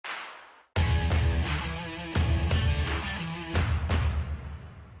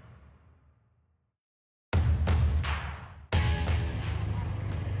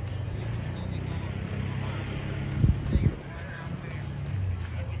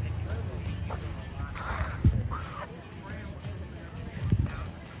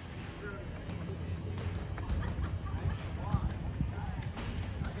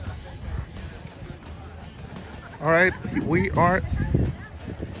All right, we are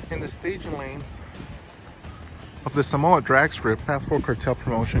in the staging lanes of the Samoa drag strip, Fast 4 Cartel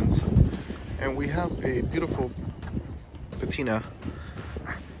Promotions, and we have a beautiful patina,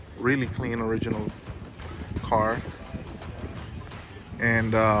 really clean original car,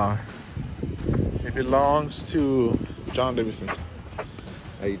 and it belongs to John Davidson.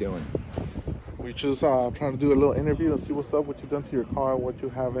 How you doing? We just trying to do a little interview and see what's up, what you've done to your car, what you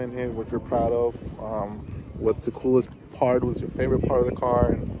have in it, what you're proud of, what's the coolest part, what's your favorite part of the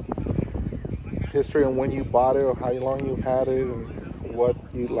car, and history on when you bought it or how long you've had it and what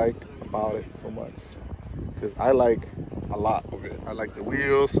you like about it so much. Because I like a lot of it. I like the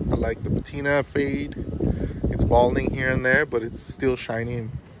wheels, I like the patina fade. It's balding here and there, but it's still shiny.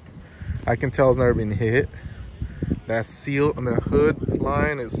 I can tell it's never been hit. That seal on the hood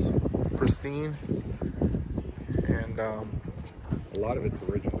line is pristine, and a lot of it's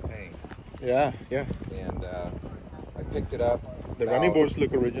original paint. Yeah. And I picked it up. The running boards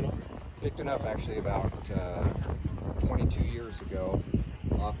look original. Picked it up actually about 22 years ago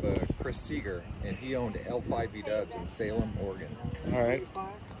off of Chris Seeger, and he owned L5 Dubs in Salem, Oregon. All right,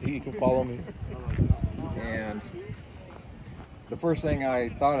 you can follow me. And the first thing I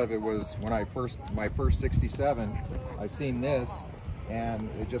thought of it was when my first 67, I seen this and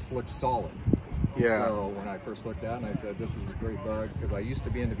it just looked solid. Yeah. So when I first looked at it, I said, this is a great bug, because I used to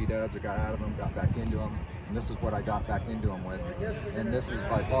be into V-dubs, I got out of them, got back into them, and this is what I got back into them with. And this is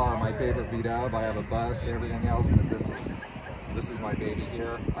by far my favorite V-dub. I have a bus, everything else, but this is my baby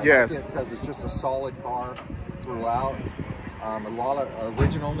here. I like it because it's just a solid car throughout. A lot of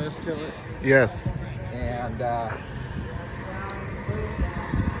originalness to it. Yes. And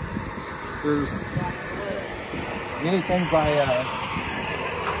there's many things I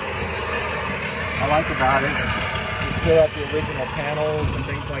like about it. You still have the original panels and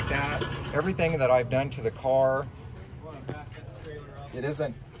things like that. Everything that I've done to the car, it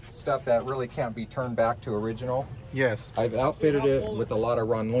isn't stuff that really can't be turned back to original. Yes. I've outfitted it with a lot of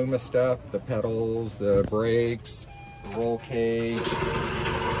Ron Loomis stuff, the pedals, the brakes, the roll cage,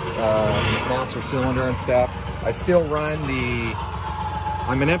 master cylinder and stuff. I still run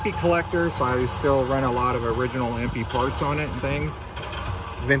I'm an MP collector, so I still run a lot of original MP parts on it and things.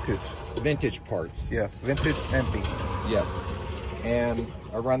 Vintage parts. Yes, vintage MP. Yes. And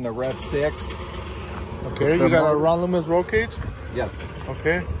I run the Rev 6. Okay, you got a Ron Loomis roll cage? Yes.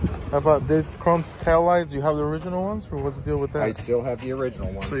 Okay. How about these chrome tail lights? You have the original ones, or what's the deal with that? I still have the original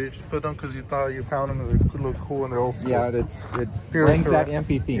ones. So you just put them because you thought you found them and they look cool and they're old school. Yeah, it brings that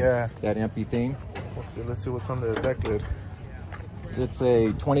MP theme. Yeah. That MP theme. Let's see what's under the deck lid. It's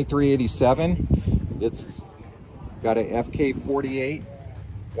a 2387. It's got a FK48,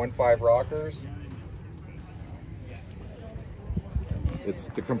 1.5 rockers. It's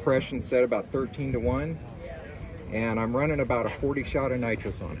the compression set about 13 to 1, and I'm running about a 40 shot of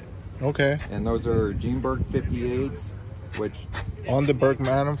nitrous on it. Okay. And those are Gene-Berg 58s, which on the Berg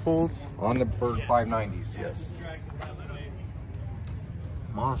manifolds? On the Berg 590s, yes.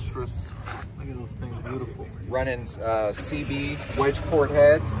 Monstrous. Look at those things, beautiful. Running CB wedge port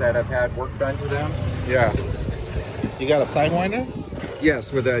heads that have had work done to them. Yeah. You got a sidewinder?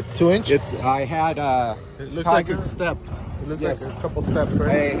 Yes, with a 2-inch. I had it looks like it's stepped. It looks like a couple steps,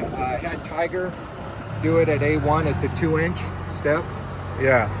 right? I had Tiger do it at A1. It's a 2-inch step.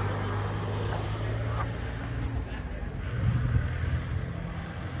 Yeah.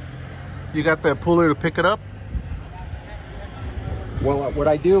 You got the puller to pick it up? Well, what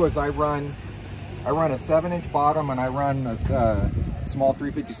I do is I run a 7-inch bottom and I run a small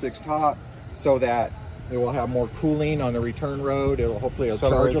 356 top, so that it will have more cooling on the return road. Hopefully it'll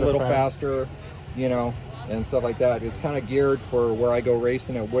charge a little faster, you know, and stuff like that. It's kind of geared for where I go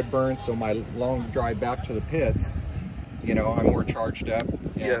racing at Woodburn, so my long drive back to the pits, you know, I'm more charged up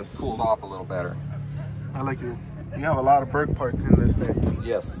and cooled off a little better. I like you. You have a lot of Berg parts in this thing.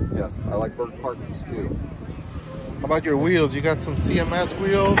 Yes, I like Berg parts too. How about your wheels? You got some CMS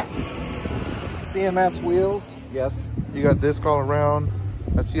wheels? CMS wheels, yes. You got disc all around.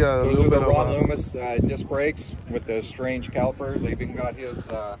 I see a Those little are bit the of Ron Loomis disc brakes with the strange calipers. I've even got his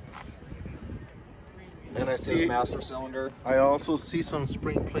and I see his master cylinder. I also see some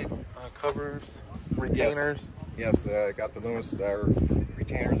spring plate covers, retainers. Yes, got the Loomis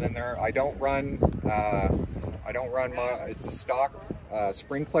retainers in there. I don't run it's a stock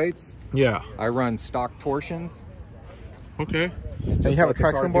spring plates. Yeah. I run stock torsions. Okay. And you have a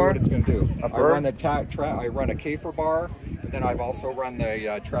traction bar? What it's going to do. I run I run a Kafer bar, and then I've also run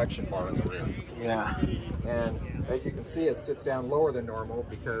the traction bar in the rear. Yeah. And as you can see, it sits down lower than normal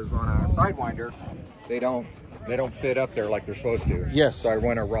because on a Sidewinder, they don't they don't fit up there like they're supposed to. Yes. So I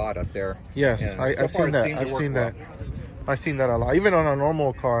run a rod up there. Yes, I've seen that. I've seen that a lot. Even on a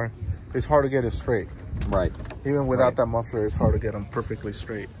normal car, it's hard to get it straight. Right. Even without that muffler, it's hard to get them perfectly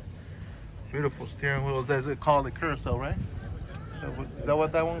straight. Beautiful steering wheel. Is it called the carousel, right? Is that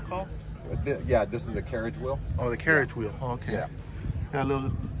what that one called? Yeah, this is the carriage wheel. Oh, the carriage wheel. Oh, okay. Yeah. Got a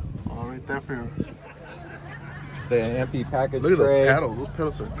little, right there for your... The empty package Look at tray. those pedals. Those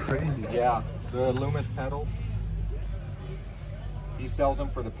pedals are crazy. Yeah, the Loomis pedals. He sells them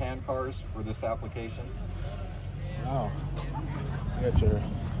for the pan cars for this application. Wow. You got your...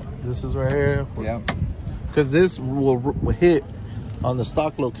 This is right here. Yeah. Because this will hit on the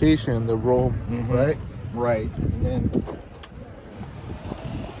stock location, the roll, right? Right. And then...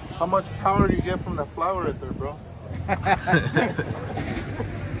 How much power do you get from that flower right there, bro?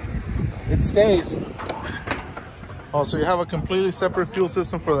 It stays. Oh, so you have a completely separate fuel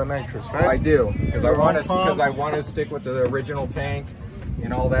system for the nitrous, right? I do, because I want to stick with the original tank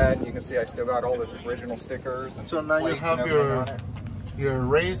and all that. You can see I still got all the original stickers and so now you have your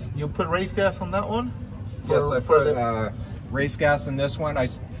race. You put race gas on that one? Yes, I put race gas in this one.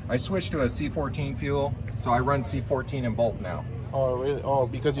 I switched to a C14 fuel, so I run C14 in both now. Oh, really? Oh,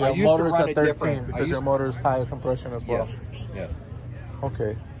 because you have motors at 13, because your motor's high compression as well. Yes, yes.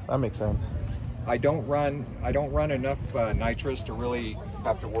 Okay, that makes sense. I don't run enough nitrous to really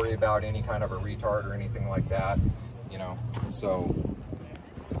have to worry about any kind of a retard or anything like that, you know. So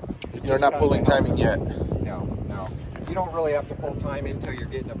you're not pulling timing yet. No. You don't really have to pull timing until you're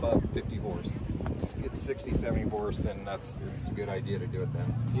getting above 50 horse. It's 60, 70 horse, and it's a good idea to do it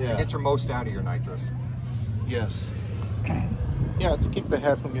then. Yeah. And get your most out of your nitrous. Yes. Yeah, to keep the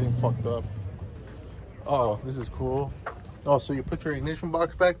head from getting fucked up. Oh, this is cool. Oh, so you put your ignition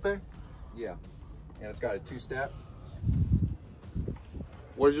box back there? Yeah. And it's got a 2-step.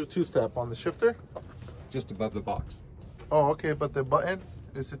 Where's your 2-step? On the shifter? Just above the box. Oh, okay, but the button,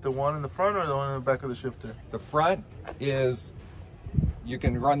 is it the one in the front or the one in the back of the shifter? The front is, you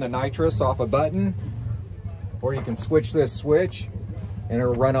can run the nitrous off a button, or you can switch this switch and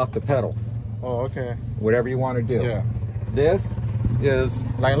it'll run off the pedal. Oh, okay. Whatever you want to do. Yeah. This is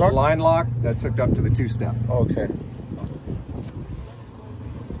line lock? Line lock that's hooked up to the 2-step. Okay.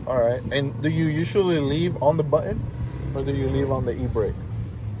 All right. And do you usually leave on the button, or do you leave on the e-brake?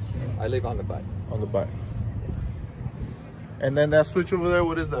 I leave on the button. On the button. And then that switch over there,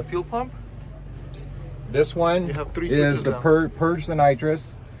 what is that? Fuel pump? This one is the purge the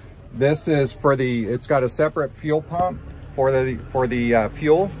nitrous. This is for the. It's got a separate fuel pump for the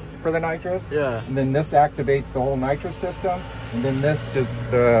fuel for the nitrous. Yeah. And then this activates the whole nitrous system, and then this is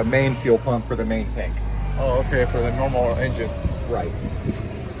the main fuel pump for the main tank. Oh, okay, for the normal engine. Right.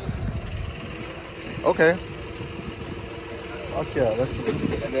 Okay. Okay, that's.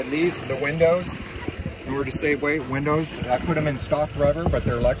 And then the windows, in order to save weight, windows, I put them in stock rubber, but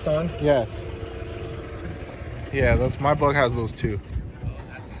they're Lexan. Yes. Yeah, that's my bug has those too.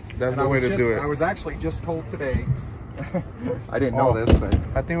 That's the way to do it. I was actually just told today. I didn't know this, but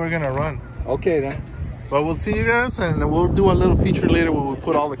I think we're gonna run. Okay then. But we'll see you guys, and we'll do a little feature later where we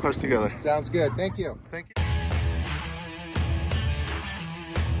put all the cars together. Sounds good. Thank you. Thank you.